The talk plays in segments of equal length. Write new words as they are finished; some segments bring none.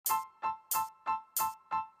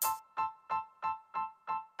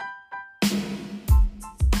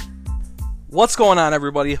What's going on,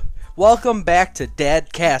 everybody? Welcome back to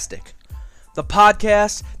Dadcastic, the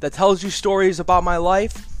podcast that tells you stories about my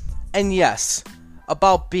life, and yes,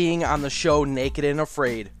 about being on the show Naked and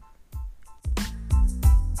Afraid.